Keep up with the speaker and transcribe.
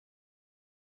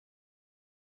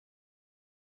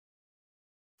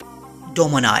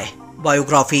Domini.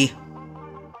 Biography.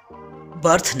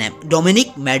 Birth name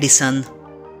Dominique Madison,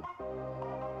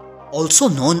 also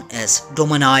known as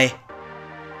Domini.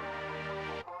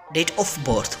 Date of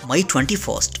birth May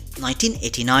 21st,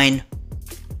 1989.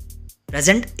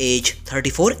 Present age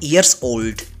 34 years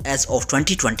old as of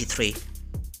 2023.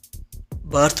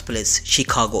 Birthplace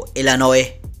Chicago,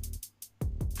 Illinois.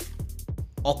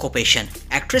 Occupation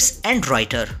actress and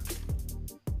writer.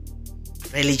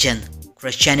 Religion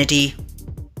Christianity.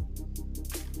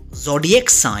 Zodiac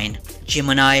sign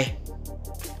Gemini.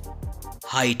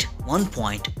 Height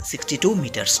 1.62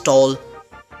 meters tall.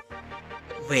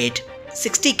 Weight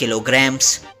 60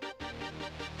 kilograms.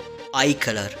 Eye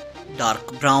color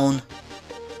dark brown.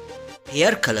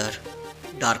 Hair color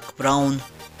dark brown.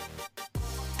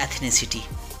 Ethnicity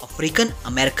African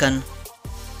American.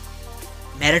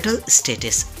 Marital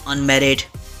status unmarried.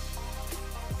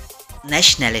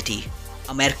 Nationality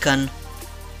American.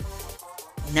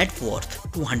 Net worth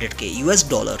 $200k US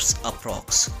dollars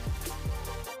approx.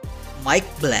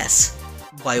 Mike Blass.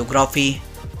 Biography.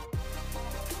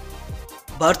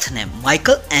 Birth name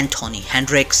Michael Anthony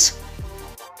Hendricks,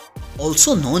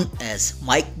 also known as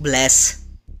Mike Blass.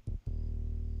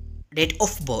 Date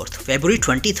of birth February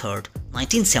 23rd,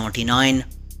 1979.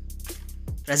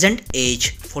 Present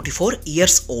age 44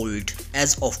 years old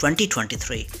as of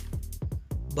 2023.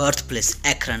 Birthplace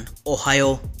Akron,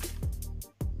 Ohio.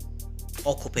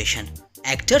 Occupation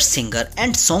actor, singer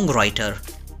and songwriter.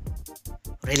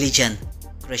 Religion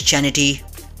Christianity.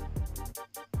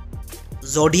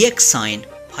 Zodiac sign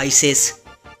Pisces.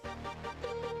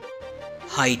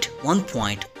 Height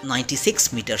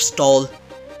 1.96 meters tall.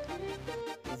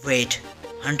 Weight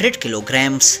 100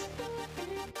 kilograms.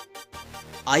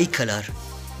 Eye color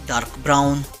dark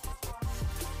brown.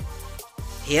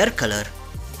 Hair color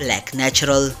black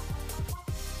natural.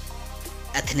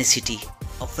 Ethnicity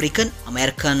African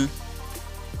American.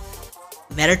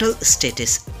 Marital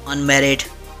status unmarried.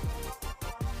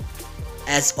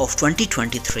 As of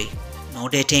 2023, no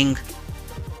dating.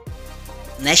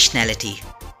 Nationality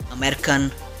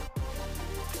American.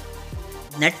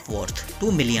 Net worth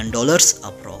 $2 million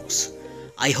approx.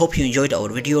 I hope you enjoyed our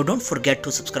video. Don't forget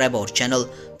to subscribe our channel.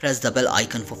 Press the bell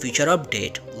icon for future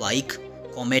update. Like,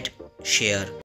 comment, share.